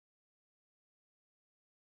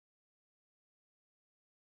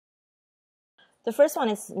the first one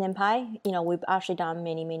is NumPy. You know, we've actually done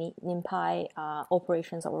many NumPy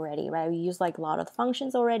operations already, right? We use like a lot of the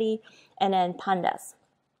functions already, and then pandas.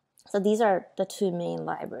 So these are the two main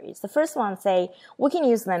libraries. The first one, say, we can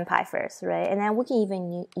use NumPy first, right? And then we can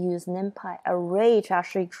even use NumPy array to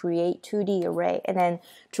actually create 2D array and then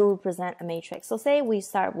to represent a matrix. So say we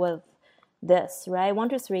start with this, right? 1,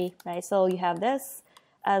 2, 3, right? So you have this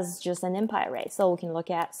as just an NumPy array. So we can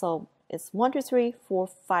look at, so it's 1, 2, 3, 4,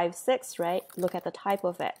 5, 6, right? Look at the type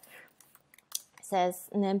of it. It says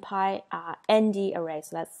NumPy ND array.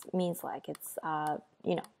 So that means like it's,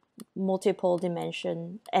 you know, multiple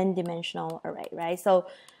dimension, n-dimensional array, right? So,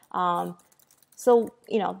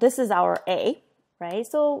 you know, this is our A, right?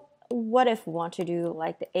 So what if we want to do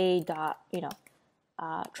like the A dot, you know,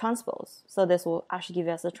 transpose? So this will actually give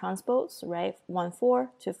us a transpose, right? 1, 4,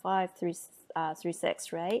 2, 5, 3,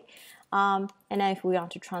 6, right? And then if we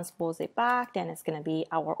want to transpose it back, then it's going to be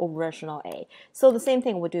our original A. So the same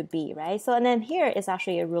thing would do B, right? So, and then here is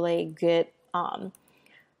actually a really good,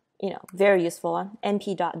 you know, very useful one,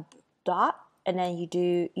 np dot, and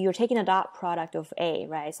then you're taking a dot product of A,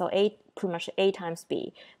 right? So A, pretty much A times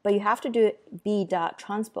B, but you have to do B dot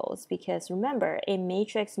transpose, because remember, in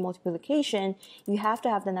matrix multiplication, you have to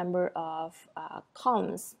have the number of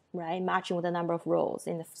columns, right, matching with the number of rows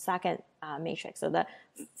in the second matrix. So the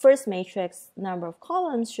first matrix number of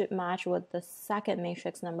columns should match with the second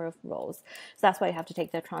matrix number of rows. So that's why you have to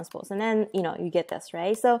take the transpose, and then, you know, you get this,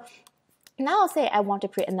 right? So now say I want to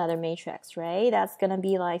create another matrix, right? That's going to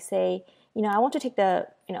be like, say, you know, I want to take the,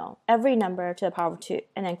 you know, every number to the power of 2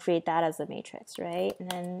 and then create that as a matrix, right? And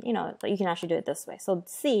then, you know, you can actually do it this way. So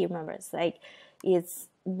C, remember, it's like, it's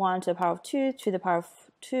 1 to the power of 2 to the power of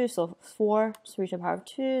 2, so 4, 3 to the power of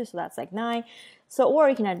 2, so that's like 9. So, or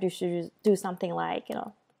you can do something like, you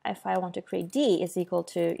know, if I want to create D is equal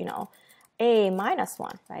to, you know, A minus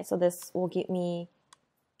 1, right? So this will give me,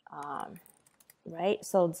 right?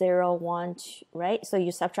 So 0, 1, 2, right? So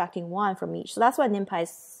you're subtracting 1 from each. So that's why NumPy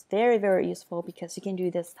is very useful, because you can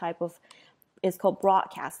do this type of, it's called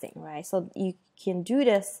broadcasting, right? So you can do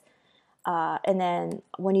this, and then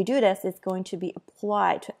when you do this, it's going to be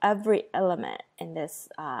applied to every element in this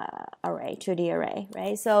array, 2D array,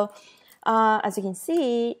 right? So as you can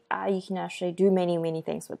see, you can actually do many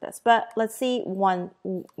things with this. But let's see one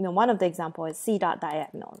of the example is C dot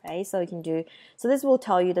diagonal, right? So you can do, so this will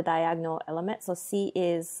tell you the diagonal element. So C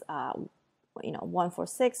is, you know, 1, 4,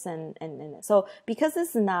 6, and so because this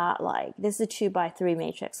is not like, this is a 2 by 3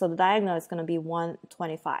 matrix, so the diagonal is going to be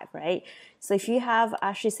 125, right? So if you have,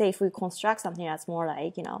 actually say, if we construct something that's more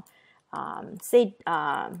like, you know, say,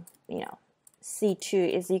 you know,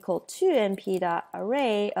 C2 is equal to np dot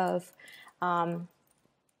array of,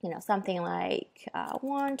 you know, something like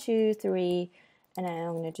 1, 2, 3, and then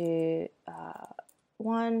I'm going to do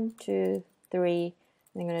 1, 2, 3,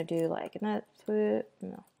 and I'm going to do like another 2,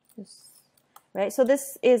 no, right? So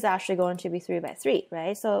this is actually going to be 3 by 3,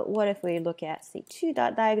 right? So what if we look at C2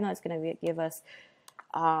 dot diagonal? It's going to give us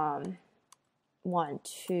 1,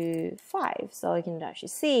 2, 5. So you can actually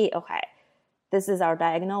see, okay, this is our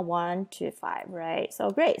diagonal 1, 2, 5, right? So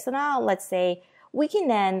great. So now let's say we can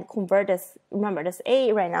then convert this. Remember, this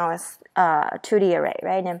A right now is 2D array,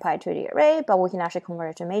 right? NumPy 2D array, but we can actually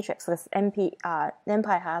convert it to matrix. So this NumPy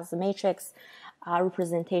has the matrix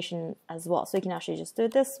representation as well. So you can actually just do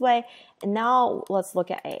it this way. And now let's look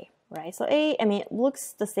at A, right? So A, I mean, it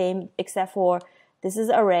looks the same except for this is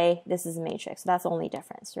array, this is matrix. So that's the only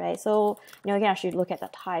difference, right? So, you know, you can actually look at the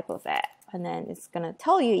type of it, and then it's going to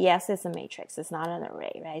tell you, yes, it's a matrix, it's not an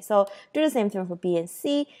array, right? So do the same thing for B and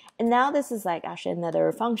C. And now this is like actually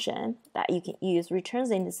another function that you can use,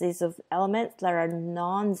 returns indices of elements that are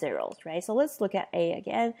non-zeros, right? So let's look at A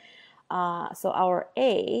again. So our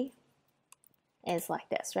A is like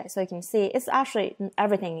this, right? So you can see it's actually,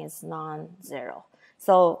 everything is non-zero.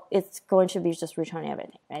 So it's going to be just returning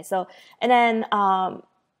everything, right? So, and then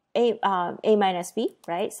A minus B,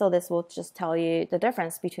 right? So this will just tell you the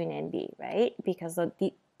difference between A and B, right? Because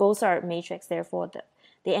both are matrix, therefore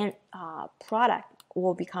the end product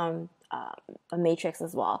will become a matrix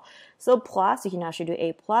as well. So plus, you can actually do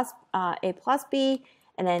A plus B,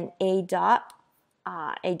 and then A dot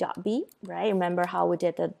B, right? Remember how we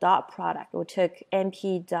did the dot product? We took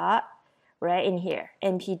NP dot, right, in here,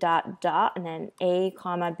 NP dot, and then A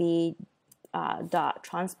comma B dot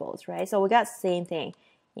transpose, right? So we got the same thing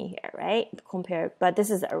in here, right? Compare, but this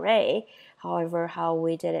is array. However, how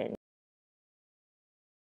we did it